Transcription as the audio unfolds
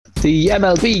The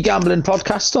MLB Gambling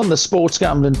Podcast on the Sports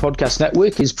Gambling Podcast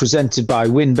Network is presented by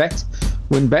WynnBET.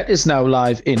 WynnBET is now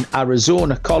live in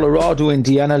Arizona, Colorado,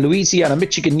 Indiana, Louisiana,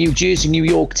 Michigan, New Jersey, New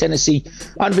York, Tennessee,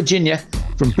 and Virginia.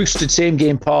 From boosted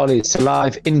same-game parlays to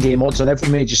live in-game odds on every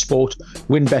major sport,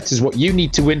 WynnBET is what you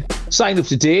need to win. Sign up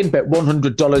today and bet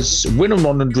 $100, win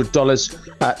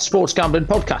 $100 at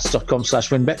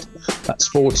sportsgamblingpodcast.com/WynnBET. That's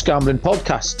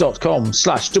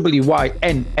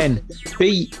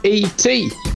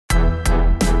sportsgamblingpodcast.com/WYNNBET.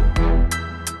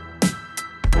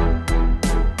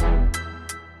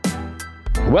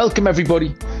 Welcome,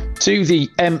 everybody, to the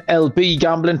MLB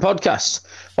Gambling Podcast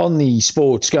on the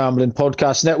Sports Gambling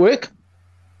Podcast Network.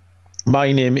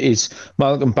 My name is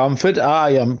Malcolm Bamford.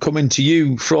 I am coming to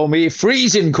you from a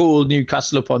freezing cold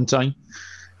Newcastle upon Tyne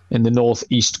in the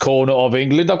northeast corner of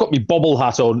England. I've got my bobble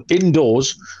hat on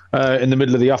indoors in the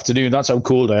middle of the afternoon. That's how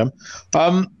cold I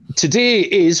am. Today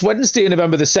is Wednesday,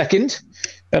 November the 2nd,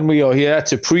 and we are here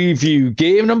to preview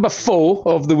game number 4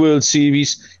 of the World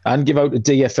Series and give out a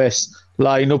DFS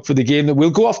line up for the game that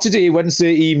will go off today,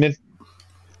 Wednesday evening,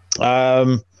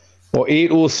 or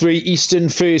 8:03 Eastern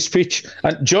first pitch.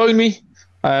 And join me,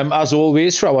 as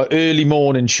always, for our early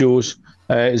morning shows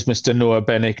is Mr. Noah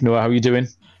Bennick. Noah, how are you doing?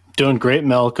 Doing great,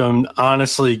 Malcolm.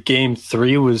 Honestly, Game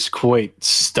 3 was quite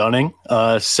stunning.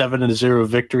 7-0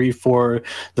 victory for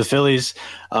the Phillies.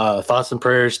 Thoughts and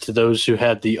prayers to those who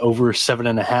had the over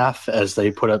 7.5 as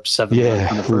they put up 7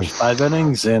 in the first 5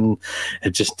 innings, and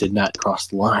it just did not cross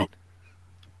the line.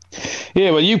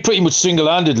 Yeah, well, you pretty much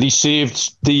single-handedly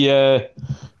saved the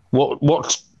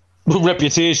what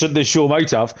reputation this show might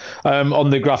have on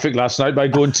the graphic last night by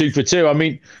going 2 for 2. I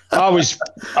mean, I've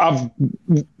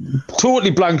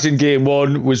totally blanked in Game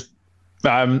 1, was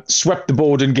swept the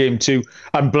board in Game 2,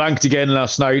 and blanked again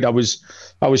last night. I was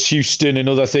Houston and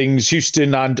other things,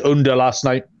 Houston and under last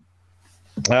night.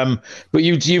 But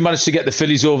you managed to get the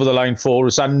Phillies over the line for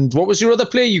us. And what was your other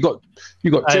play? You got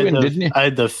 2 in, didn't you? I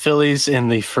had the Phillies in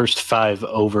the first 5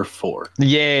 over 4.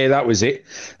 Yeah, that was it.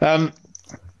 I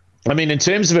mean, in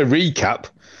terms of a recap,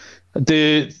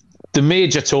 the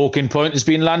major talking point has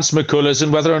been Lance McCullers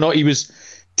and whether or not he was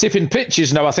tipping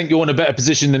pitches. Now, I think you're in a better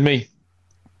position than me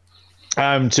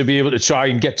to be able to try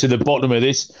and get to the bottom of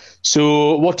this.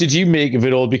 So what did you make of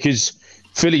it all? Because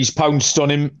Phillies pounced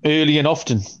on him early and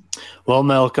often. Well,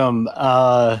 Malcolm,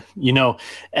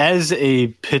 as a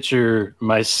pitcher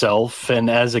myself and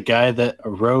as a guy that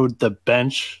rode the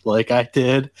bench like I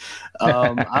did,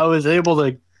 I was able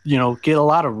to, get a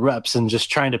lot of reps and just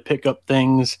trying to pick up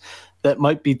things that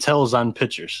might be tells on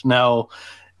pitchers. Now,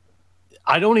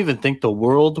 I don't even think the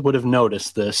world would have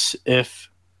noticed this if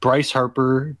Bryce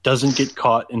Harper doesn't get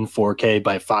caught in 4K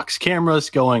by Fox cameras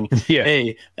going,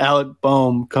 Hey, Alec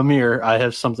Bohm, come here. I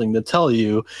have something to tell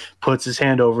you. Puts his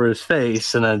hand over his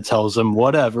face and then tells him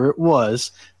whatever it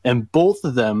was. And both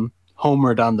of them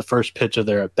homered on the first pitch of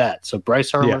their at-bat. So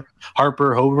Bryce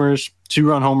Harper homers,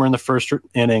 2-run homer in the first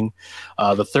inning.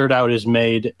 The third out is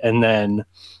made. And then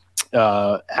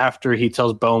after he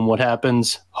tells Bohm what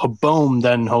happens, Bohm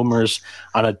then homers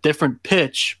on a different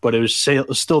pitch, but it was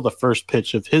still the first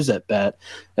pitch of his at-bat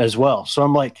as well. So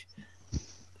I'm like,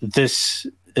 this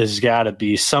has got to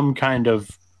be some kind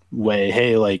of way.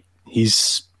 Hey, like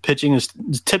he's tipping his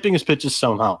pitches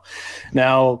somehow.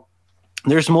 Now,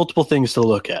 there's multiple things to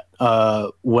look at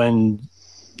when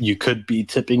you could be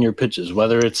tipping your pitches,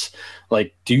 whether it's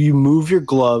like, do you move your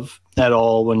glove at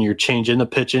all when you're changing the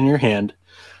pitch in your hand?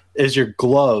 Is your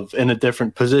glove in a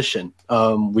different position?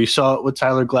 We saw it with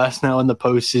Tyler Glasnow in the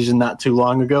postseason not too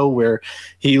long ago, where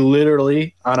he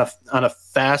literally on a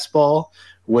fastball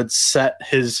would set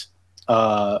his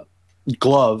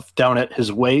glove down at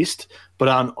his waist, but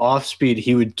on off speed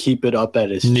he would keep it up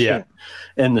at his chin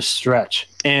in the stretch.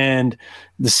 And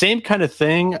the same kind of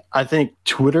thing I think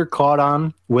Twitter caught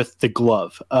on with the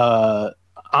glove.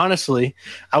 Honestly,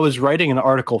 I was writing an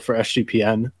article for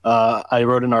SGPN. I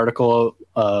wrote an article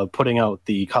putting out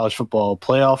the college football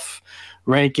playoff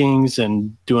rankings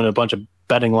and doing a bunch of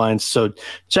betting lines. So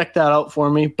check that out for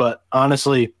me. But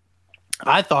honestly,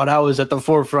 I thought I was at the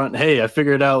forefront. Hey, I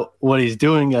figured out what he's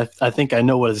doing. I think I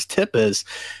know what his tip is.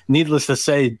 Needless to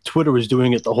say, Twitter was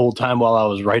doing it the whole time while I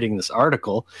was writing this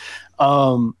article.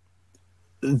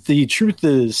 The truth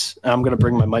is, I'm going to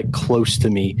bring my mic close to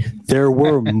me. There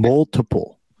were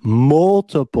multiple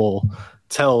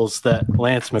tells that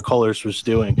Lance McCullers was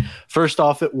doing. First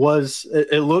off, it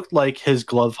looked like his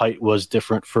glove height was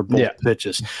different for both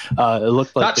pitches. It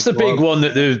looked like that's the big one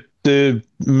that the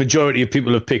majority of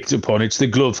people have picked up on. It's the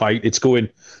glove height.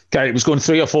 It was going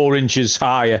 3 or 4 inches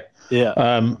higher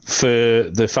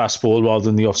for the fastball rather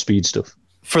than the off-speed stuff.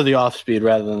 For the off-speed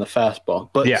rather than the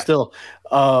fastball. But still,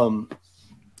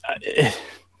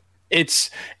 It's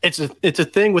a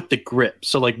thing with the grip.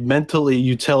 So like mentally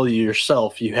you tell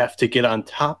yourself you have to get on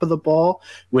top of the ball,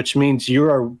 which means you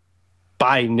are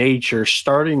by nature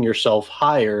starting yourself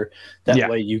higher. That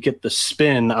way you get the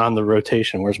spin on the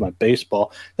rotation. Where's my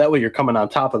baseball? That way you're coming on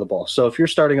top of the ball. So if you're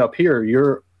starting up here,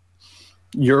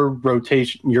 your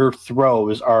rotation, your throw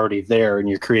is already there and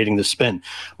you're creating the spin.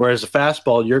 Whereas a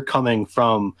fastball, you're coming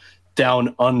from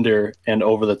down under and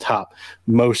over the top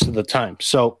most of the time.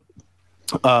 So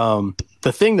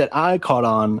the thing that I caught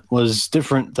on was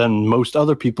different than most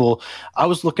other people. I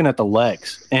was looking at the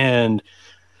legs, and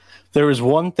there was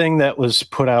one thing that was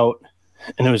put out,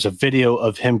 and it was a video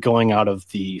of him going out of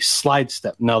the slide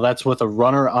step. Now, that's with a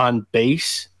runner on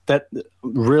base. That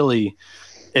really,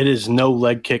 it is no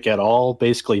leg kick at all,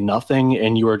 basically nothing,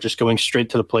 and you are just going straight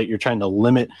to the plate. You're trying to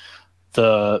limit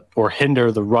or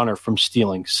hinder the runner from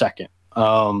stealing second.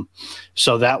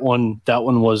 So that one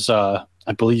was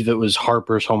I believe it was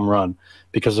Harper's home run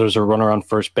because there was a runner on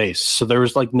first base. So there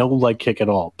was like no leg kick at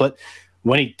all. But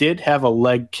when he did have a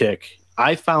leg kick,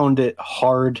 I found it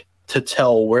hard to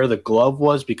tell where the glove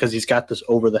was because he's got this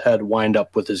over the head wind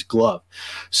up with his glove.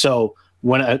 So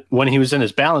when he was in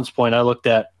his balance point, I looked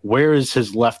at where is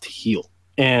his left heel.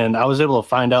 And I was able to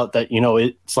find out that,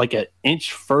 it's like an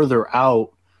inch further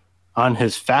out on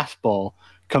his fastball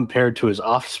compared to his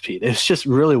off speed. It's just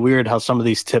really weird how some of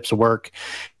these tips work.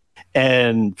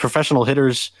 And professional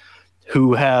hitters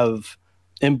who have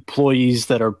employees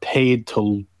that are paid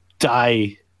to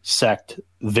dissect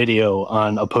video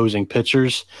on opposing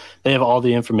pitchers, they have all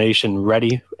the information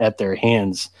ready at their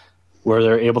hands where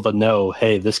they're able to know,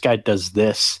 hey, this guy does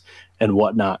this and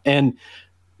whatnot. And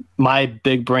my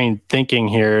big brain thinking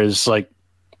here is like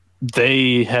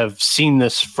they have seen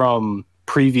this from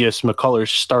previous McCullers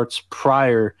starts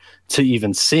prior to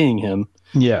even seeing him.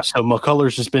 Yeah. So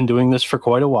McCullers has been doing this for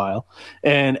quite a while.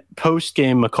 And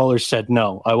post-game, McCullers said,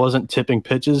 no, I wasn't tipping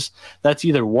pitches. That's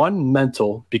either one,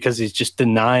 mental, because he's just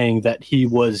denying that he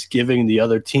was giving the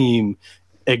other team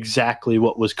exactly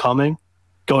what was coming.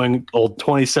 Going old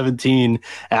 2017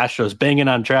 Astros, banging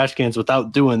on trash cans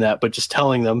without doing that, but just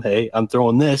telling them, hey, I'm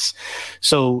throwing this.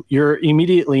 So you're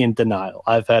immediately in denial.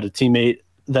 I've had a teammate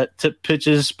that tipped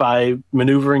pitches by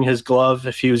maneuvering his glove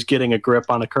if he was getting a grip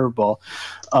on a curveball.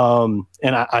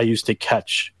 And I used to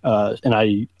catch, and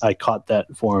I caught that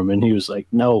for him, and he was like,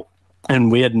 no.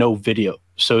 And we had no video,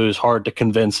 so it was hard to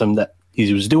convince him that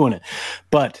he was doing it.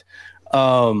 But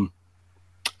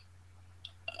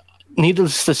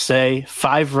needless to say,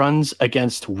 5 runs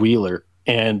against Wheeler,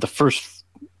 and the first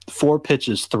 4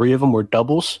 pitches, 3 of them were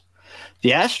doubles.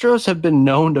 The Astros have been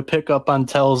known to pick up on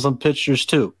tells on pitchers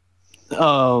too.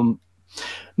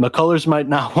 McCullers might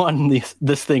not want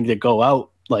this thing to go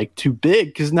out like too big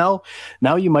because now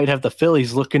you might have the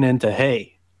Phillies looking into,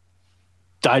 hey,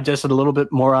 digest it a little bit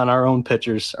more on our own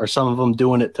pitchers. Are some of them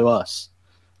doing it to us?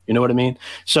 You know what I mean?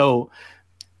 So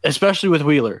especially with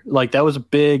Wheeler, like that was a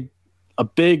big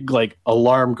like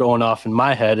alarm going off in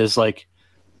my head is like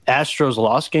Astros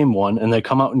lost game 1 and they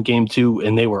come out in game 2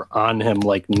 and they were on him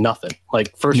like nothing.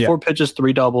 Like first 4 pitches,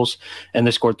 3 doubles, and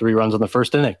they scored 3 runs in the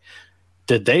first inning.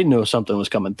 Did they know something was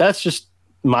coming? That's just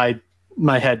my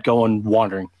head going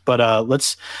wandering. But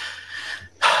let's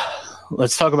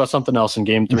talk about something else in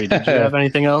game 3. Did you have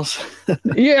anything else?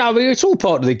 Yeah, I mean, it's all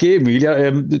part of the game, really.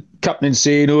 The Captain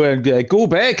Insano and Go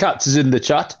Bearcats is in the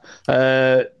chat.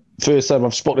 First time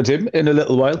I've spotted him in a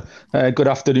little while. Good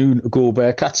afternoon, Go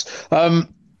Bearcats.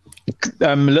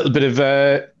 A little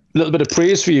bit of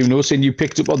praise for you, saying you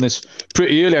picked up on this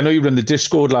pretty early. I know you were in the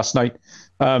Discord last night.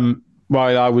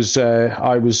 While I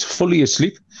was fully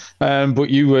asleep, but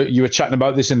you were chatting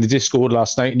about this in the Discord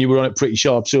last night, and you were on it pretty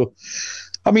sharp. So,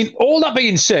 I mean, all that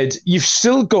being said, you've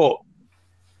still got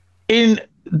in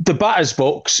the batter's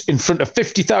box in front of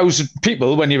 50,000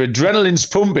 people when your adrenaline's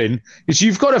pumping, is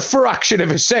you've got a fraction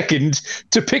of a second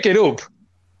to pick it up,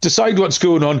 decide what's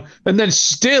going on, and then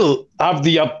still have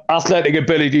the athletic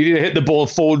ability to hit the ball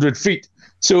 400 feet.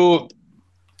 So,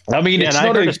 I mean, it's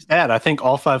not a stat. I think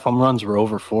all 5 home runs were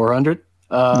over 400.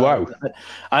 Wow.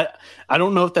 I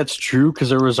don't know if that's true because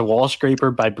there was a wall scraper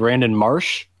by Brandon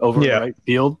Marsh over right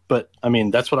field, but I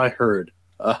mean, that's what I heard.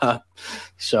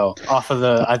 So off of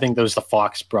I think there was the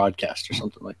Fox broadcast or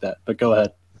something like that, but go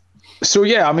ahead. So,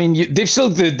 yeah, I mean, they've still,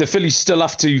 the Phillies still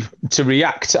have to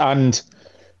react and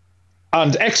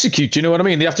execute. You know what I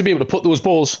mean? They have to be able to put those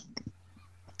balls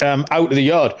out of the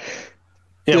yard.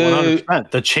 Yeah, 100%.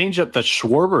 The changeup that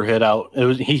Schwarber hit out,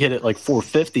 he hit it like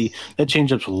 450. That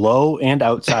changeup's low and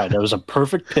outside. That was a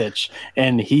perfect pitch,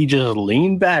 and he just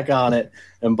leaned back on it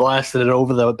and blasted it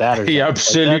over the batter. He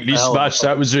absolutely smashed.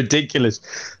 That was ridiculous.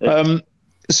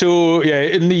 So yeah,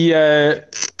 in the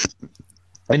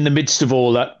midst of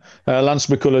all that, Lance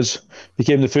McCullers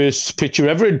became the first pitcher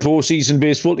ever in postseason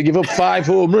baseball to give up 5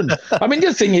 home runs. I mean,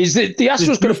 the thing is that the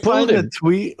Astros could have pulled him.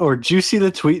 Tweet, or did you see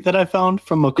the tweet that I found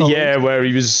from McCullers? Yeah, where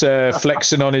he was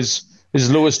flexing on his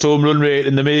lowest home run rate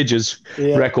in the majors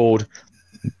record.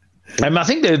 I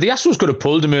think the Astros could have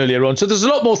pulled him earlier on. So there's a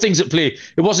lot more things at play.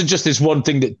 It wasn't just this one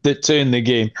thing that turned the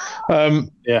game.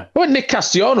 When Nick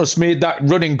Castellanos made that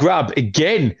running grab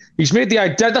again, he's made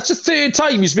that's the 3rd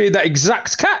time he's made that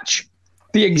exact catch.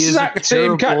 The exact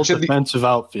same catch. Defensive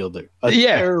outfielder.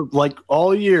 Like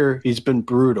all year, he's been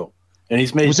brutal. And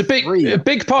he's made a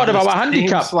big part of our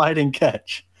handicap. Sliding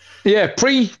catch. Yeah,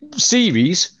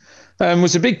 pre-series.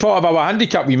 Was a big part of our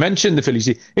handicap. We mentioned the Phillies.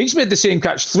 He's made the same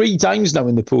catch 3 times now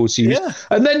in the postseason. Yeah.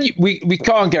 And then we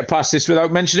can't get past this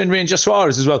without mentioning Ranger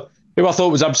Suarez as well, who I thought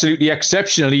was absolutely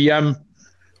exceptional. He had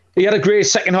a great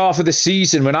second half of the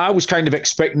season when I was kind of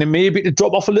expecting him maybe to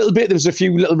drop off a little bit. There was a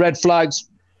few little red flags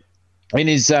in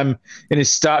his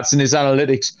stats and his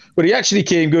analytics, but he actually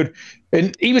came good.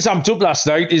 And he was amped up last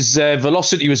night. His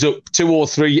velocity was up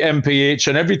 203 mph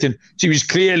and everything. So he was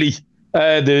clearly...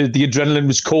 the adrenaline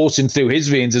was coursing through his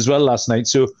veins as well last night.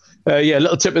 So, a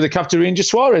little tip of the cap to Ranger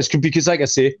Suarez, because, like I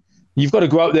say, you've got to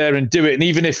go out there and do it. And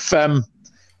even if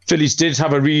Phillies did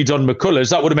have a read on McCullers,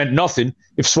 that would have meant nothing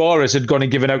if Suarez had gone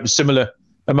and given out a similar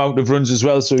amount of runs as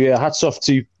well. So, hats off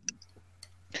to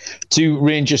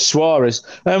Ranger Suarez.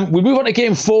 We move on to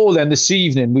Game 4 then this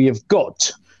evening. We have got,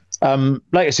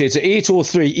 like I say, it's an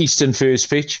 8:03 Eastern first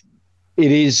pitch.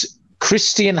 It is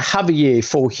Christian Javier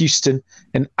for Houston,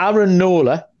 and Aaron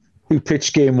Nola, who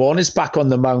pitched Game 1, is back on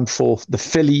the mound for the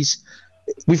Phillies.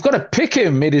 We've got to pick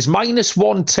him. It is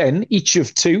 -110, each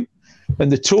of 2,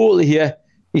 and the total here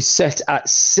is set at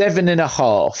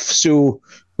 7.5. So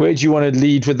where do you want to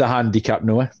lead with the handicap,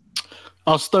 Noah?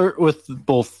 I'll start with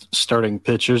both starting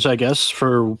pitchers, I guess,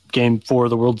 for Game 4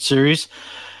 of the World Series.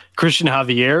 Christian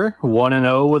Javier,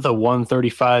 1-0 with a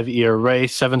 1.35 ERA,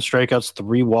 7 strikeouts,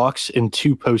 3 walks in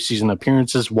 2 postseason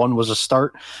appearances. 1 was a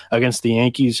start against the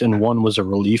Yankees, and 1 was a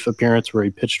relief appearance where he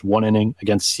pitched 1 inning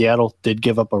against Seattle. Did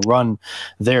give up a run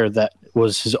there. That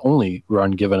was his only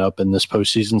run given up in this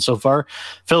postseason so far.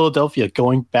 Philadelphia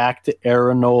going back to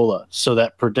Aaron Nola. So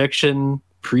that prediction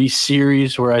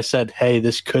pre-series where I said, hey,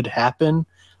 this could happen,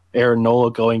 Aaron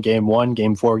Nola going Game 1,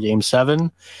 Game 4, Game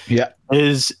 7,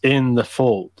 is in the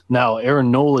fold. Now,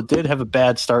 Aaron Nola did have a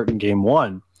bad start in Game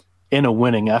 1 in a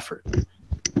winning effort.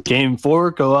 Game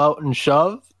 4, go out and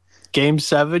shove. Game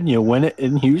 7, you win it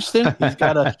in Houston.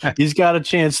 He's got a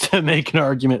chance to make an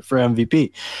argument for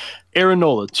MVP. Aaron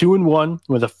Nola, 2-1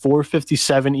 with a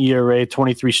 4.57 ERA,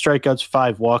 23 strikeouts,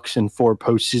 5 walks in 4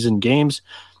 postseason games.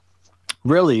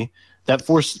 Really, that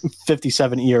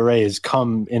 4.57 ERA has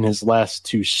come in his last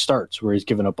 2 starts, where he's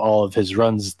given up all of his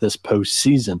runs this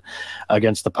postseason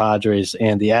against the Padres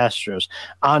and the Astros.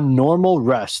 On normal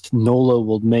rest, Nola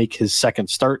will make his second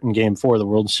start in Game 4 of the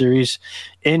World Series.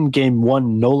 In Game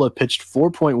 1, Nola pitched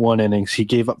 4.1 innings. He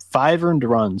gave up 5 earned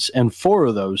runs, and 4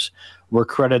 of those were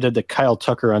credited to Kyle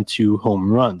Tucker on 2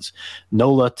 home runs.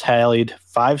 Nola tallied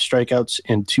 5 strikeouts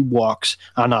and 2 walks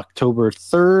on October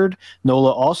 3rd.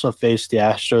 Nola also faced the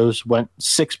Astros, went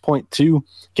 6.2,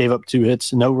 gave up 2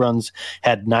 hits, no runs,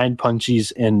 had 9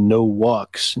 punchies, and no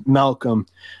walks. Malcolm,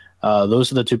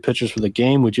 those are the 2 pitchers for the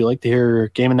game. Would you like to hear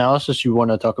game analysis? You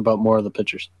want to talk about more of the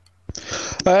pitchers?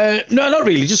 No, not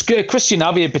really. Just Christian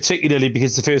Javier particularly,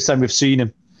 because it's the first time we've seen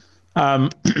him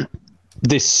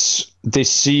this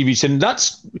series, and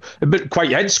that's a bit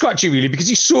quite head scratching really, because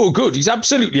he's so good. He's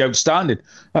absolutely outstanding.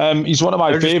 He's one of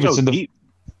my favourites. So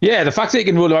the fact that he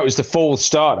can roll out as the 4th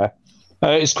starter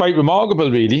is quite remarkable,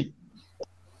 really.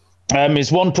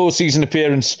 His 1 postseason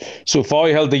appearance so far,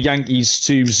 he held the Yankees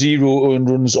to 0 earned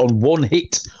runs on 1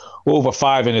 hit over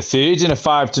 5 1/3 in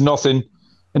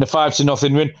a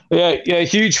 5-0 win. Yeah,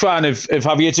 huge fan of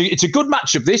Javier. It's a good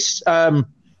matchup this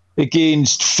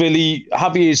against Philly.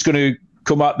 Javier is going to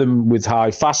come at them with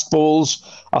high fastballs.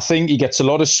 I think he gets a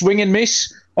lot of swing and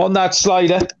miss on that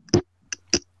slider.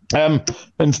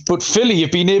 But Philly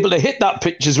have been able to hit that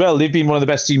pitch as well. They've been one of the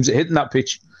best teams at hitting that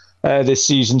pitch this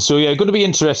season. So yeah, going to be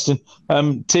interesting.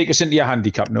 Take us into your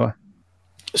handicap, Noah.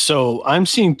 So I'm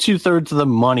seeing 2/3 of the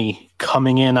money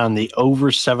coming in on the over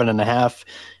 7.5.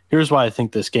 Here's why I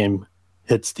think this game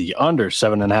hits the under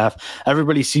 7.5.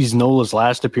 Everybody sees Nola's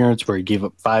last appearance where he gave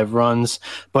up 5 runs,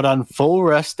 but on full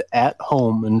rest at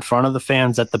home in front of the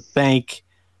fans at the bank,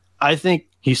 I think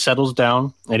he settles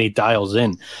down and he dials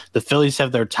in. The Phillies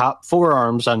have their top 4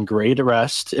 arms on great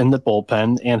rest in the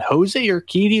bullpen, and Jose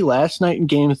Urquidy last night in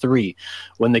Game 3,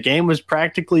 when the game was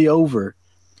practically over,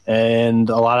 And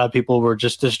a lot of people were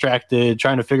just distracted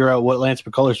trying to figure out what Lance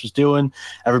McCullers was doing.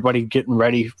 Everybody getting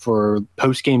ready for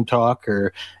post-game talk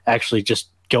or actually just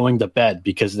going to bed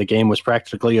because the game was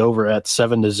practically over at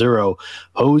 7-0.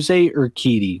 Jose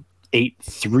Urquidy ate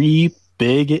 3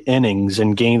 big innings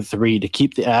in game 3 to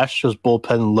keep the Astros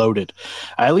bullpen loaded.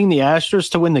 I lean the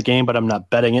Astros to win the game, but I'm not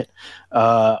betting it.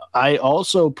 I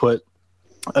also put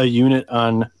a unit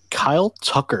on Kyle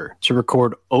Tucker to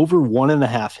record over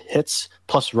 1.5 hits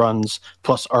plus runs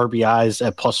plus RBIs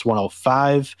at plus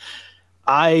 105.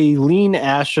 I lean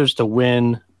Astros to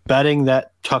win, betting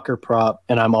that Tucker prop,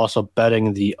 and I'm also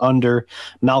betting the under.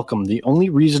 Malcolm, the only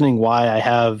reasoning why I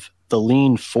have the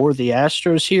lean for the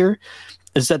Astros here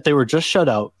is that they were just shut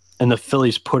out and the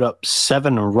Phillies put up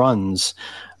 7 runs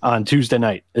on Tuesday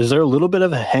night. Is there a little bit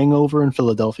of a hangover in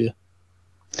Philadelphia?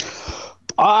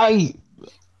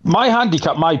 My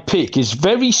handicap, my pick is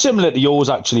very similar to yours.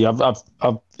 Actually,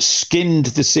 I've skinned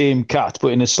the same cat,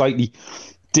 but in a slightly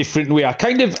different way. I've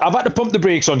had to pump the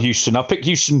brakes on Houston. I've picked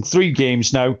Houston 3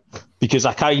 games now because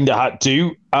I kind of had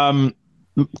to.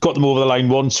 Got them over the line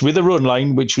once with a run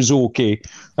line, which was okay.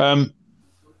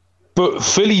 But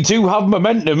Philly do have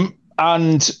momentum,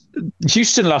 and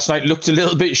Houston last night looked a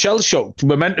little bit shell-shocked.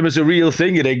 Momentum is a real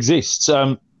thing; it exists.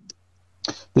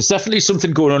 There's definitely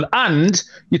something going on. And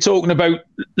you're talking about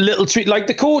little tweak, like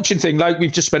the coaching thing, like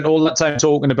we've just spent all that time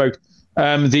talking about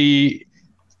the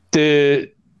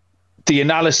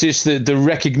analysis, the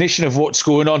recognition of what's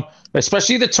going on,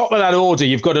 especially at the top of that order.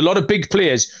 You've got a lot of big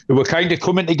players who are kind of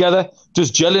coming together,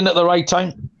 just gelling at the right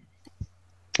time.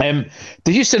 The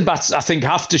Houston Bats, I think,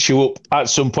 have to show up at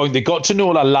some point. They got to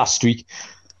know that last week.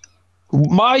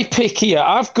 My pick here,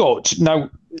 I've got, now,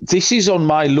 this is on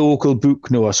my local book,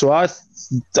 Noah, so I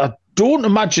don't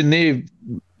imagine they've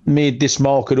made this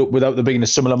market up without there being a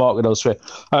similar market elsewhere.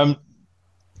 I've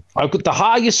got the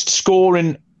highest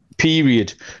scoring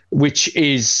period, which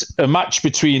is a match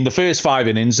between the first 5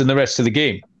 innings and the rest of the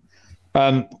game.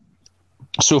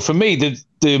 So for me,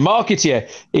 the market here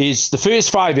is the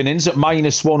first 5 innings at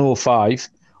minus 105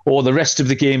 or the rest of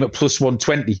the game at plus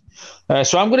 120.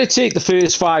 So I'm going to take the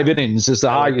first 5 innings as the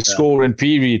highest scoring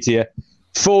period here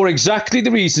for exactly the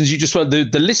reasons you just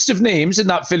the list of names in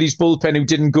that Phillies bullpen who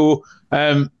didn't go.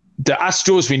 The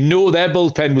Astros, we know their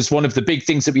bullpen was one of the big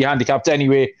things that we handicapped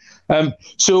anyway.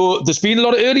 So there's been a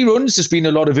lot of early runs. There's been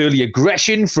a lot of early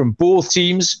aggression from both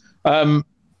teams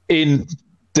in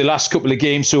the last couple of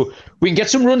games. So we can get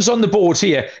some runs on the board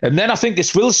here. And then I think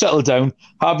this will settle down.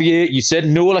 Javier, you said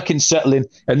Nola can settle in.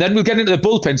 And then we'll get into the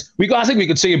bullpens. I think we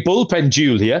could see a bullpen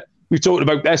duel here. We've talked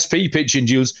about SP pitching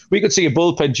duels. We could see a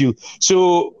bullpen duel.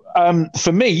 So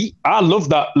for me, I love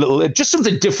that just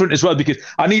something different as well, because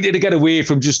I needed to get away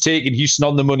from just taking Houston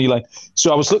on the money line.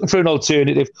 So I was looking for an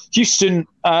alternative. Houston,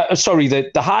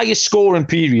 the highest scoring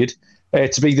period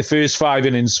to be the first 5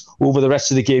 innings over the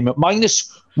rest of the game at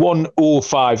minus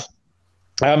 105.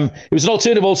 It was an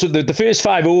alternative also. The first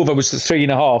 5 over was the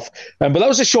 3.5, but that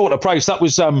was a shorter price. That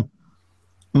was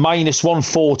minus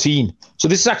 114. So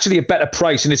this is actually a better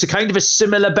price, and it's a kind of a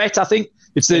similar bet. I think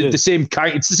it's the same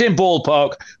kind. It's the same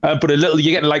ballpark, but you're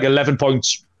getting like 11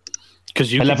 points.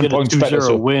 Because you can get a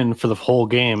 2-0 win for the whole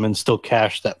game and still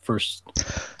cash that first.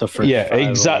 Yeah,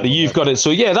 exactly. You've got it.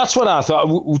 So yeah, that's what I thought.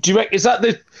 Do you reckon,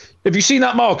 have you seen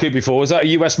that market before? Is that a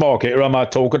US market, or am I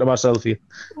talking to myself here?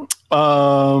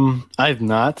 I've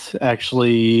not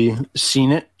actually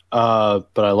seen it, but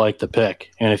I like the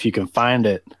pick. And if you can find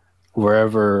it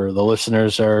wherever the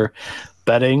listeners are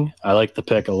betting, I like the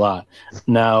pick a lot.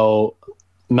 Now,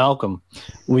 Malcolm,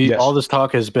 all this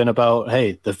talk has been about,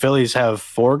 hey, the Phillies have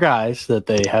 4 guys that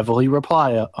they heavily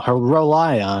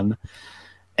rely on.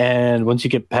 And once you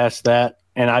get past that,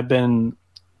 and I've been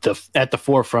at the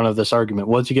forefront of this argument,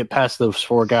 once you get past those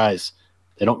 4 guys,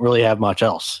 they don't really have much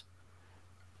else.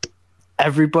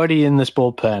 Everybody in this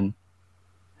bullpen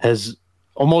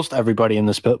almost everybody in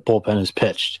this bullpen has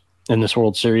pitched in this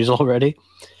World Series already.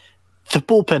 The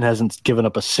bullpen hasn't given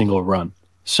up a single run.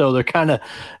 So they're kind of,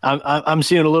 I'm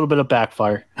seeing a little bit of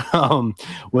backfire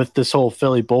with this whole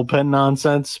Philly bullpen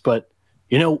nonsense. But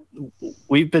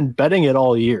we've been betting it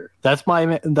all year. That's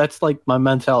like my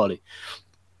mentality.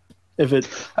 If it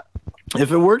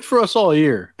worked for us all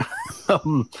year,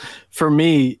 for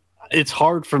me, it's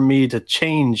hard for me to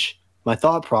change my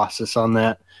thought process on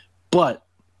that. But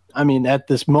I mean, at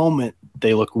this moment,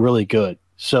 they look really good.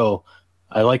 So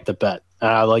I like the bet.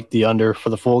 I like the under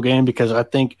for the full game because I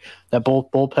think that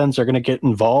both bullpens are going to get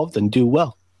involved and do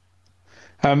well.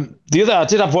 I did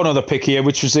have one other pick here,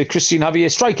 which was the Christian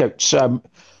Javier strikeouts,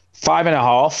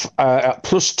 5.5 at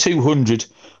plus 200.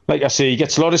 like I say, he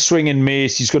gets a lot of swing and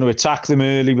miss. He's going to attack them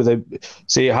early with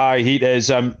high heaters.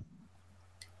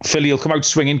 Philly will come out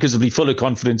swinging because they'll be full of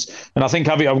confidence. And I think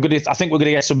I think we're going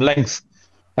to get some length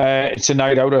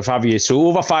tonight out of Javier. So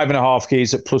over 5.5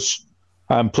 Ks at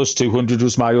plus 200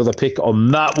 was my other pick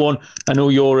on that one. I know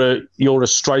you're a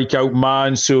strikeout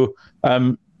man, so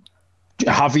Javier,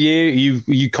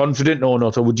 are you confident or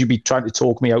not, or would you be trying to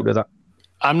talk me out of that?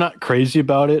 I'm not crazy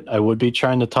about it. I would be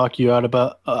trying to talk you out of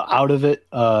it.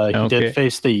 He did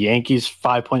face the Yankees,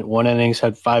 5.1 innings,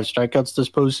 had 5 strikeouts this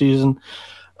postseason.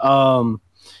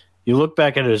 You look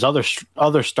back at his other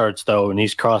starts, though, and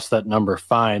he's crossed that number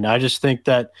fine. I just think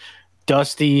that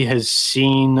Dusty has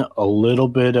seen a little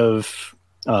bit of,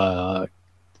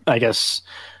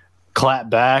 clap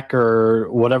back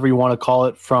or whatever you want to call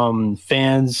it from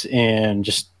fans and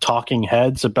just talking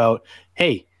heads about,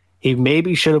 hey, he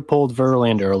maybe should have pulled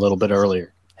Verlander a little bit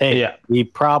earlier. Hey, he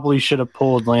probably should have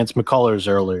pulled Lance McCullers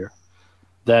earlier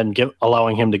than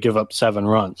allowing him to give up 7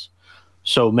 runs.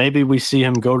 So maybe we see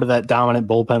him go to that dominant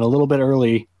bullpen a little bit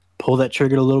early, pull that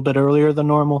trigger a little bit earlier than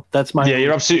normal. That's my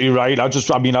you're absolutely right. I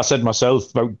said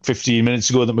myself about 15 minutes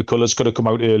ago that McCullers could have come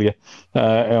out earlier.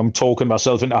 I'm talking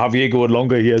myself into Javier going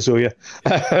longer here, so yeah.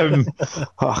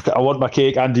 I want my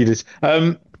cake and eat it.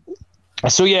 Happy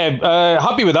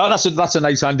with that. That's a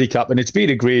nice handicap, and it's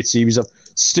been a great series. I'm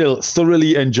still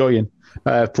thoroughly enjoying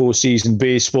postseason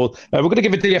baseball. We're going to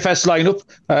give a DFS lineup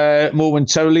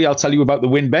momentarily. I'll tell you about the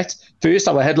WinBet. First,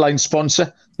 our headline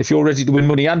sponsor. If you're ready to win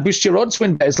money and boost your odds,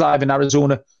 WinBet is live in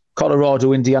Arizona,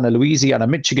 Colorado, Indiana, Louisiana,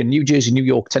 Michigan, New Jersey, New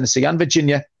York, Tennessee, and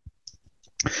Virginia.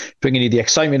 Bringing you the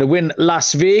excitement to win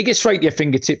Las Vegas right at your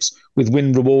fingertips with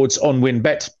win rewards on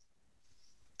WinBet.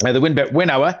 The WinBet Win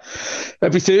Hour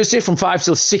every Thursday from 5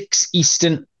 till 6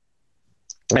 Eastern.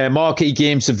 Marquee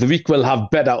games of the week will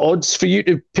have better odds for you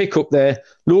to pick up there.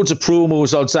 Loads of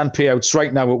promos, odds and payouts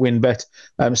right now at WinBet.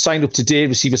 Sign up today,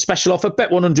 receive a special offer. Bet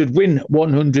 100, win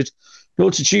 100.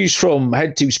 Loads to choose from.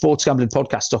 Head to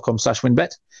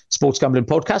sportsgamblingpodcast.com/winbet,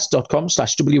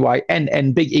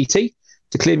 sportsgamblingpodcast.com/WINNBET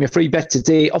to claim your free bet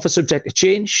today. Offer subject to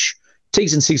change.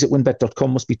 T's and C's at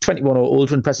winbet.com. Must be 21 or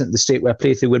older and present in the state where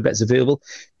playthrough WinBet is available.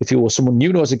 If you or someone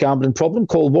you know has a gambling problem,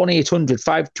 call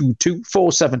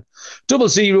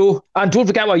 1-800-522-4700. And don't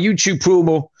forget our YouTube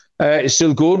promo is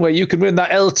still going, where you can win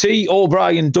that LT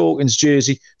O'Brien Dawkins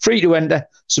jersey. Free to enter.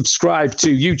 Subscribe to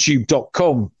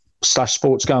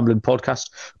youtube.com/sportsgamblingpodcast.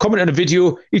 Comment on a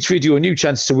video. Each video a new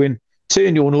chance to win.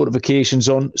 Turn your notifications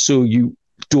on so you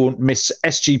don't miss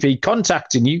SGP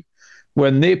contacting you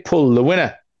when they pull the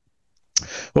winner.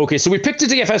 Okay, so we picked a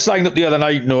DFS lineup the other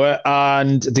night, Noah,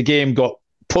 and the game got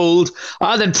pulled.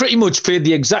 I then pretty much played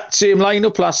the exact same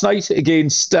lineup last night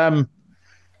against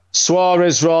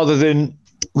Suarez rather than,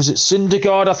 was it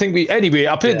Syndergaard? I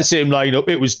played the same lineup.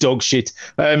 It was dog shit.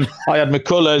 I had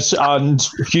McCullers and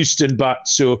Houston back,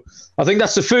 so I think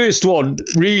that's the first one,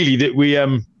 really, that we...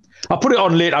 I put it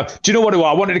on later. Do you know what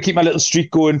I wanted to keep my little streak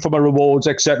going for my rewards,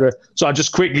 etc. So I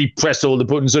just quickly pressed all the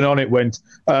buttons and on it went.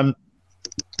 So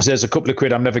there's a couple of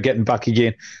quid I'm never getting back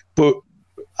again. But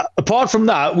apart from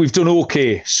that, we've done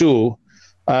okay. So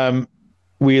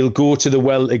we'll go to the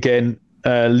well again.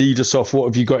 Lead us off. What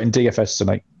have you got in DFS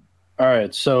tonight? All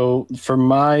right. So for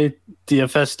my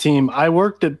DFS team, I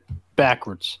worked it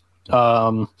backwards.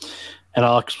 And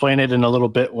I'll explain it in a little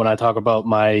bit when I talk about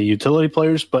my utility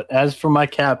players. But as for my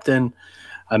captain,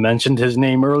 I mentioned his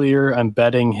name earlier. I'm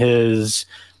betting his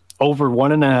over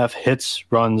 1.5 hits,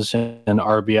 runs, and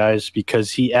RBIs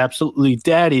because he absolutely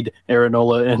daddied Aaron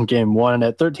Nola in game 1.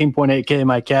 At 13.8K,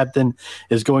 my captain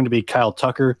is going to be Kyle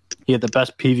Tucker. He had the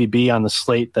best PVB on the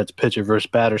slate. That's pitcher versus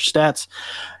batter stats.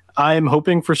 I am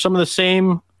hoping for some of the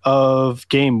same of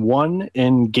game 1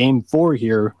 and game 4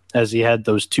 here, as he had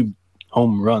those 2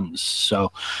 home runs.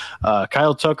 So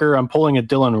Kyle Tucker, I'm pulling a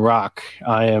Dylan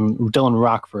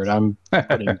Rockford. I'm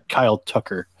putting Kyle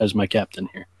Tucker as my captain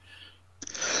here.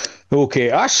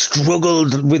 Okay, I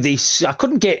struggled with this. I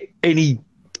couldn't get any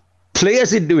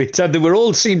players into it, and they were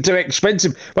all seemed too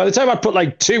expensive. By the time I put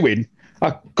like 2 in,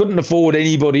 I couldn't afford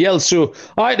anybody else. So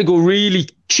I had to go really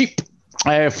cheap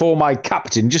for my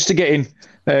captain just to get in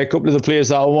a couple of the players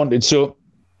that I wanted. So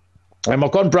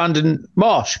I've gone Brandon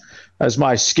Marsh as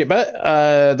my skipper.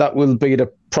 That will be at a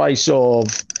price of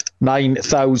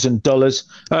 $9,000.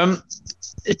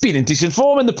 It's been in decent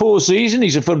form in the postseason.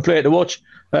 He's a fun player to watch.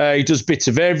 He does bits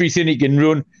of everything. He can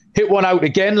run. Hit one out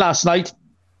again last night.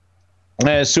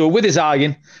 So with his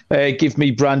iron, give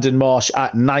me Brandon Marsh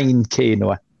at 9K,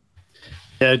 Noah.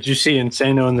 Yeah, did you see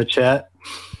Insano in the chat?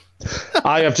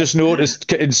 I have just noticed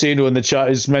Insano in the chat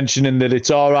is mentioning that it's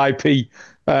RIP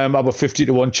about 50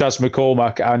 to 1 Chas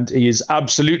McCormack, and he is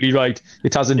absolutely right.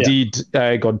 It has indeed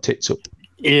gone tits up.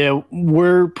 Yeah,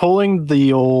 we're pulling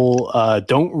the old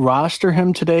don't roster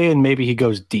him today, and maybe he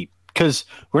goes deep. Because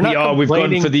we're not. We've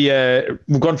gone for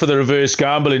the reverse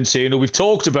gambling, saying we've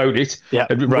talked about it. Yeah,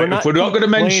 right. If we're not going to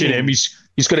mention him, he's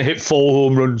going to hit 4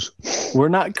 home runs. We're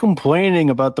not complaining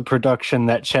about the production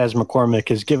that Chas McCormick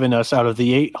has given us out of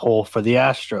the 8 hole for the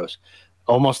Astros.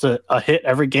 Almost a hit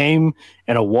every game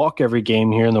and a walk every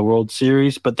game here in the World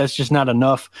Series, but that's just not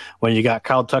enough when you got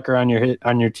Kyle Tucker on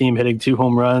your team hitting 2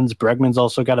 home runs. Bregman's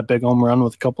also got a big home run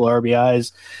with a couple of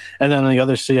RBIs, and then on the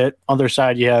other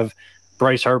side you have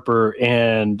Bryce Harper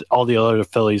and all the other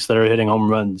Phillies that are hitting home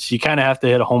runs. You kind of have to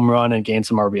hit a home run and gain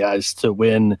some RBIs to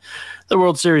win the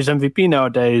World Series MVP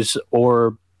nowadays,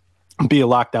 or be a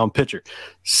lockdown pitcher.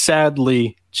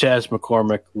 Sadly, Chas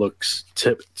McCormick looks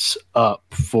tips up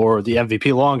for the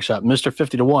MVP long shot, Mr.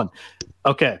 50 to 1.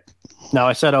 Okay, now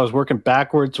I said I was working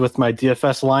backwards with my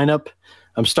DFS lineup.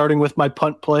 I'm starting with my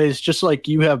punt plays, just like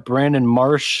you have Brandon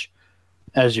Marsh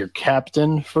as your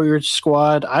captain for your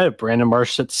squad. I have Brandon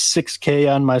Marsh at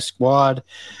 6K on my squad.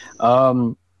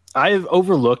 I've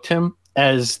overlooked him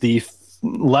as the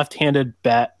left-handed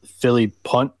bat Philly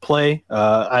punt play.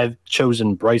 I've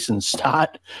chosen Bryson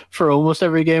Stott for almost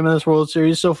every game in this World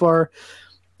Series so far.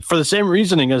 For the same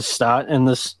reasoning as Stott in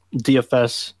this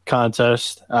DFS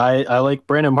contest, I like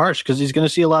Brandon Marsh because he's going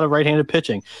to see a lot of right-handed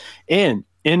pitching. And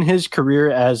in his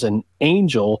career as an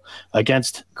Angel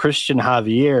against Christian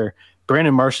Javier,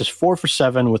 Brandon Marsh is 4 for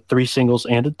 7 with 3 singles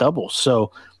and a double.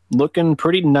 So looking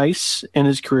pretty nice in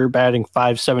his career, batting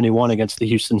 .571 against the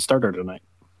Houston starter tonight.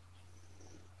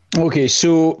 Okay,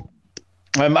 so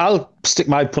I'll stick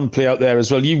my punt play out there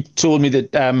as well. You told me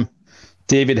that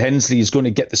David Hensley is going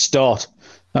to get the start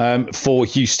for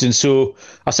Houston. So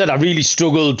I said I really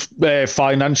struggled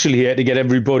financially here to get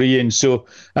everybody in. So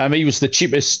he was the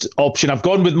cheapest option. I've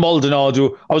gone with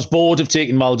Maldonado. I was bored of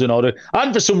taking Maldonado.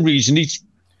 And for some reason, he's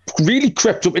really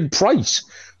crept up in price.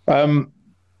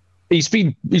 He's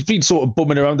been sort of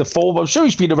bumming around the 4. I'm sure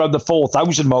he's been around the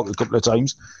 4,000 mark a couple of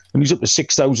times, and he's up to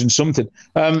 6,000 something.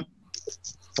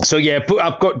 So yeah,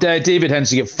 I've got David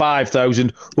Hensley at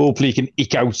 5,000. Hopefully, he can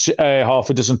eke out half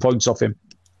a dozen points off him.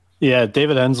 Yeah,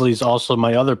 David Hensley's also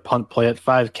my other punt play at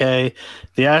 5K.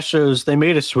 The Astros, they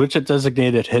made a switch at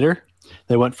designated hitter.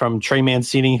 They went from Trey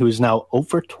Mancini, who is now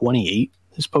over 28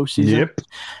 this postseason. Yep.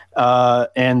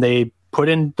 And they put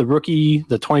in the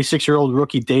 26-year-old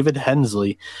rookie David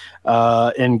Hensley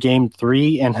in Game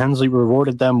 3, and Hensley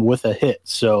rewarded them with a hit.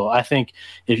 So I think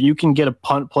if you can get a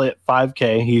punt play at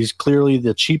 5K, he's clearly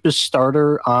the cheapest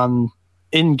starter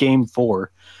in Game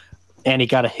 4, and he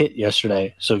got a hit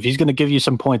yesterday. So if he's going to give you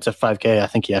some points at 5K, I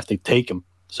think you have to take him.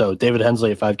 So David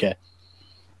Hensley at 5K.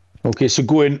 Okay, so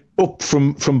going up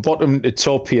from bottom to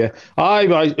top here,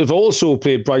 I've also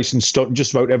played Bryson Stott in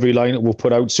just about every line that we'll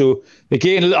put out. So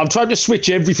again, I'm trying to switch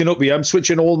everything up here. I'm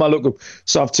switching all my look up.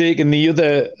 So I've taken the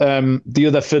other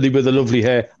Philly with the lovely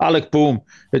hair, Alec Bohm,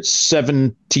 at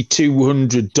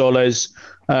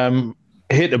 $7,200.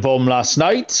 Hit a bomb last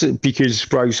night because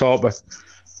Bryce Harper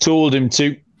told him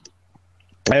to,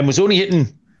 and was only hitting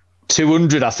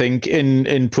 200, I think,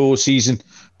 in postseason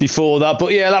before that.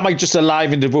 But yeah, that might just have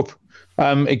livened him up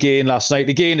again last night.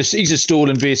 Again, he's a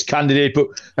stolen base candidate, but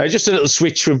just a little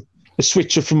switcher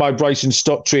from my Bryson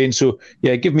Stott train. So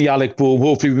yeah, give me Alec Bohm.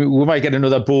 Hopefully we might get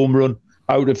another Bohm run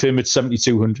out of him at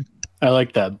 7,200. I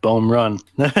like that Bohm run.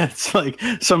 That's like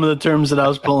some of the terms that I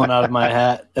was pulling out of my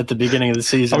hat at the beginning of the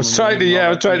season. I was trying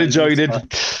to join in.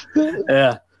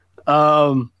 Yeah.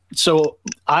 So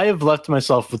I have left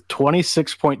myself with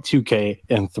 26.2K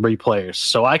and 3 players.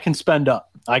 So I can spend up.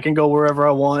 I can go wherever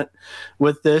I want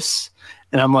with this.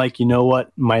 And I'm like, you know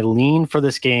what? My lean for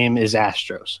this game is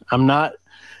Astros. I'm not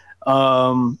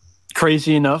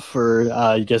crazy enough, or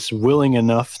I guess willing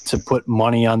enough to put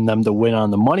money on them to win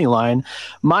on the money line.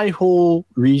 My whole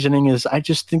reasoning is I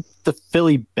just think the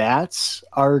Philly bats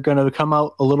are going to come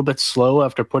out a little bit slow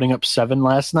after putting up 7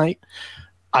 last night.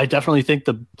 I definitely think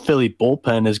the Philly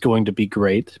bullpen is going to be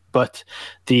great, but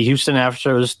the Houston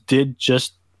Astros did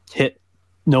just hit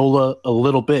Nola a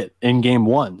little bit in Game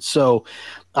 1. So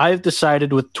I've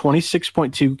decided with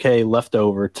 26.2K left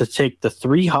over to take the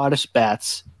 3 hottest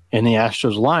bats in the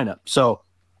Astros lineup. So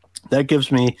that gives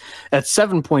me at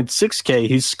 7.6K,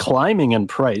 he's climbing in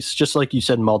price, just like you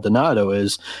said Maldonado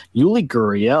is. Yuli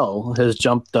Gurriel has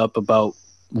jumped up about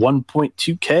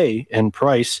 1.2K in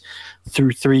price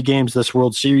through 3 games this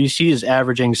World Series. He is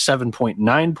averaging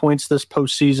 7.9 points this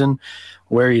postseason,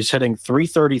 where he's hitting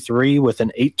 .333 with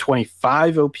an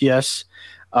 .825 OPS.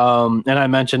 And I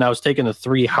mentioned I was taking the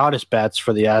three hottest bats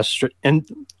for the Astros and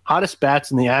hottest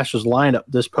bats in the Astros lineup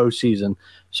this postseason.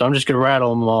 So I'm just going to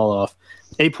rattle them all off.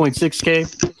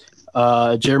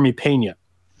 8.6K, Jeremy Pena.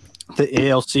 The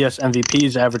ALCS MVP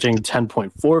is averaging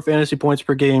 10.4 fantasy points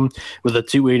per game with a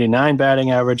 289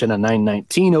 batting average and a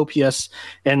 919 OPS.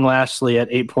 And lastly, at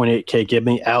 8.8K, give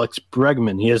me Alex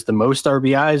Bregman. He has the most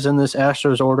RBIs in this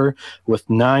Astros order with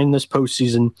 9 this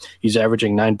postseason. He's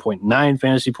averaging 9.9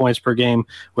 fantasy points per game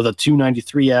with a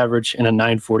 293 average and a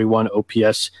 941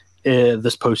 OPS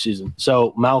this postseason.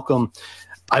 So, Malcolm,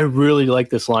 I really like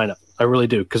this lineup. I really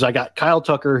do, because I got Kyle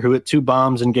Tucker, who hit 2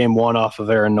 bombs in game 1 off of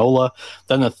Aaron Nola,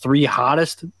 then the 3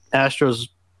 hottest Astros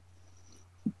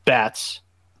bats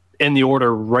in the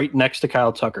order right next to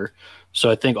Kyle Tucker. So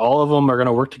I think all of them are going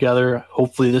to work together.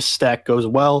 Hopefully this stack goes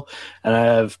well. And I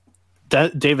have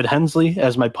David Hensley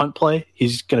as my punt play.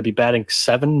 He's going to be batting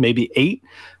 7, maybe 8.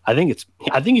 I think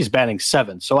he's batting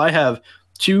 7. So I have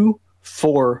 2,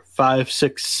 4, 5,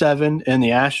 6, 7 in the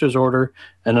Astros order,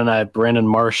 and then I have Brandon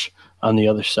Marsh on the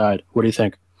other side. What do you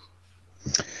think?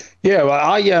 Yeah, well,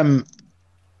 I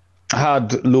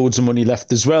had loads of money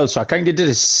left as well, so I kind of did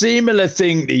a similar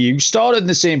thing to you. Started in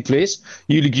the same place.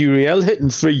 Yuli Gurriel hitting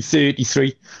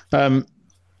 333,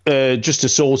 just a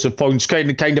source of points, kind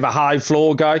of a high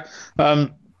floor guy. I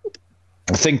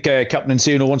think Captain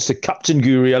Encino wants to captain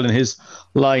Gurriel in his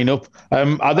lineup.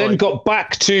 I then got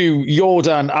back to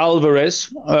Yordan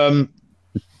Alvarez,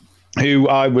 who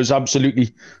I was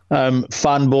absolutely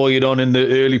fanboying on in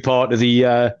the early part of the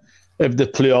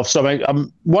playoffs. So I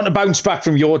want to bounce back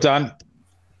from Yordan.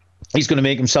 He's going to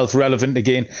make himself relevant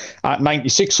again at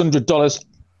 $9,600.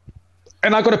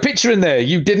 And I got a picture in there.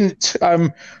 You didn't.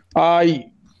 I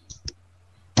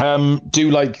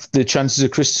do like the chances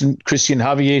of Christian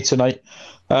Javier tonight.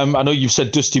 I know you've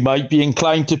said Dusty might be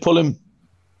inclined to pull him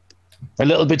a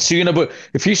little bit sooner, but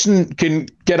if Houston can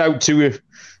get out to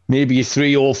maybe a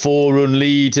 3 or 4 run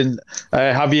lead, and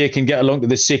Javier can get along to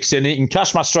the 6th, and he can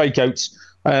cash my strikeouts,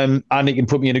 and he can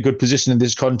put me in a good position in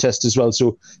this contest as well.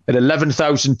 So at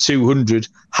 11,200,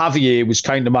 Javier was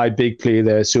kind of my big play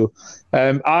there. So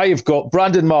I have got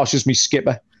Brandon Marsh as my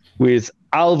skipper with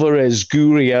Alvarez,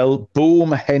 Gurriel,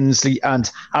 Bohm, Hensley,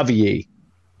 and Javier.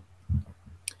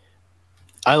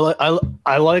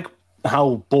 I like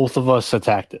how both of us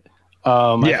attacked it.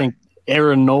 I think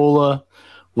Aaron Nola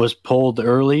was pulled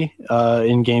early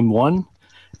in game 1.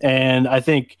 And I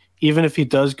think even if he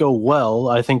does go well,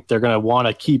 I think they're going to want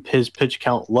to keep his pitch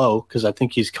count low, because I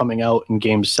think he's coming out in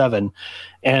game 7,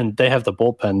 and they have the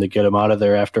bullpen to get him out of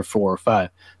there after 4 or 5.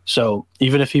 So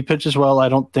even if he pitches well, I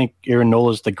don't think Aaron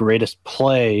Nola is the greatest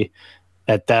play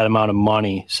at that amount of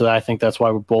money. So I think that's why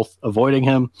we're both avoiding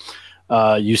him.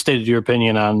 You stated your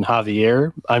opinion on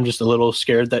Javier. I'm just a little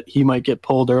scared that he might get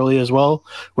pulled early as well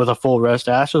with a full rest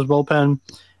Astros bullpen,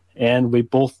 and we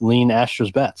both lean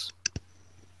Astros bets.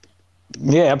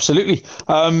 Yeah, absolutely.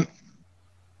 I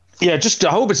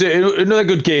hope it's another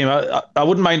good game. I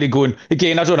wouldn't mind it going.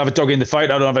 Again, I don't have a dog in the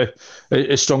fight. I don't have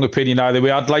a strong opinion either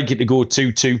way. I'd like it to go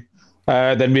 2-2,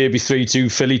 then maybe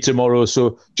 3-2 Philly tomorrow.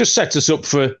 So just sets us up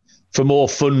for more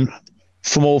fun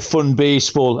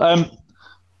baseball.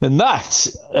 And that,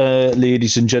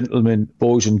 ladies and gentlemen,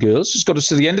 boys and girls, has got us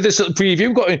to the end of this little preview.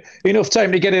 We've got enough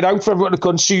time to get it out for everyone to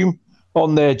consume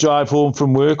on their drive home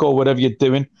from work or whatever you're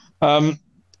doing. We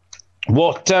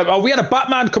had a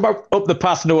Batman come up the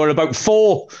path, Noah, about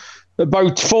four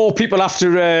people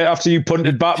after you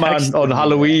punted Batman on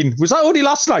Halloween. Was that only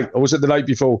last night, or was it the night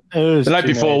before? It was the night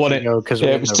before, wasn't it? Yeah,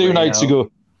 it was 2 nights ago.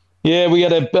 Yeah, we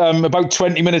had about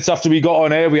 20 minutes after we got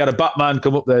on air, we had a Batman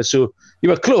come up there. So you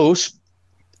were close.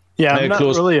 Yeah, I'm not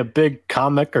really a big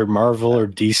comic or Marvel or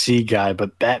DC guy,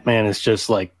 but Batman is just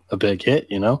like a big hit,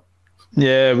 you know?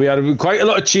 Yeah, we had quite a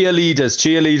lot of cheerleaders.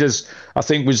 Cheerleaders, I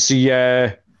think, was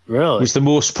the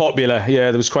most popular. Yeah,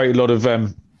 there was quite a lot of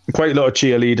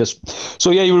cheerleaders.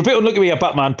 So yeah, you were a bit unlucky with your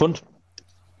Batman punt.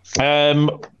 I'm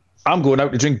going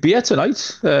out to drink beer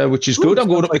tonight, which is good. I'm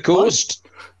going up the coast.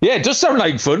 Yeah, it does sound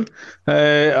like fun.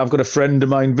 I've got a friend of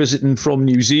mine visiting from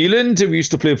New Zealand who we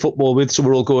used to play football with, so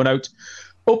we're all going out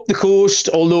up the coast.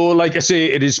 Although, like I say,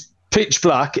 it is pitch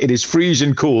black, it is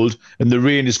freezing cold, and the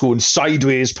rain is going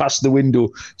sideways past the window.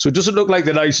 So it doesn't look like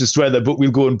the nicest weather, but we'll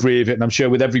go and brave it. And I'm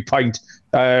sure with every pint,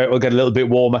 we'll get a little bit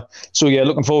warmer. So yeah,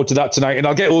 looking forward to that tonight. And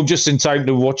I'll get home just in time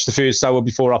to watch the first hour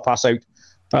before I pass out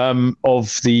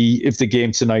of the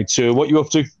game tonight. So what are you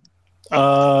up to?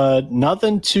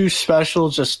 Nothing too special,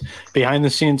 just behind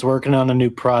the scenes working on a new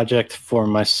project for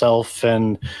myself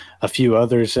and a few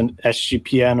others in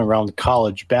SGPN around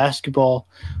college basketball.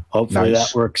 Hopefully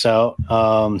that works out.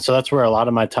 So that's where a lot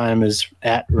of my time is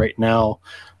at right now.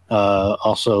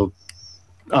 Also,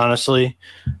 honestly,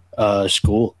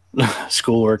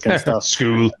 schoolwork and stuff.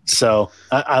 School. So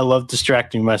I love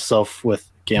distracting myself with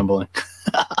gambling.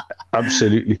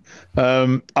 Absolutely.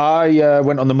 I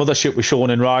went on the mothership with Sean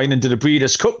and Ryan and did a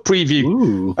Breeders' Cup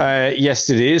preview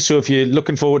yesterday. So if you're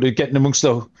looking forward to getting amongst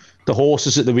the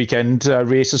horses at the weekend,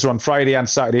 races are on Friday and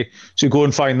Saturday. So go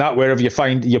and find that wherever you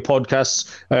find your podcasts.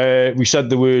 We said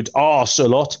the word arse a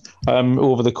lot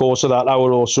over the course of that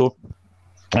hour or so.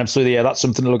 So yeah, that's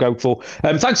something to look out for.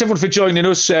 Thanks everyone for joining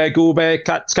us. Go Bear,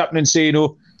 Cats, Captain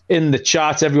Insano in the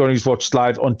chat. Everyone who's watched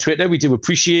live on Twitter, we do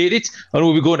appreciate it. I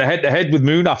know we're going head to head with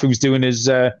Moonaf, who's doing his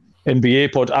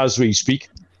NBA pod as we speak.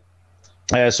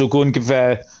 So go and give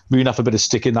Moonaf a bit of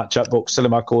stick in that chat box. Tell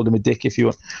him I called him a dick if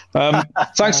you want.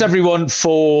 Thanks everyone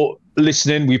for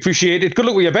listening. We appreciate it. Good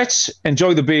luck with your bets.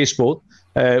 Enjoy the baseball.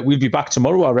 We'll be back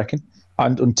tomorrow, I reckon.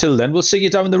 And until then, we'll see you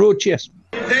down the road. Cheers.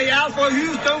 They out for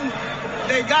Houston.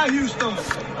 They got Houston.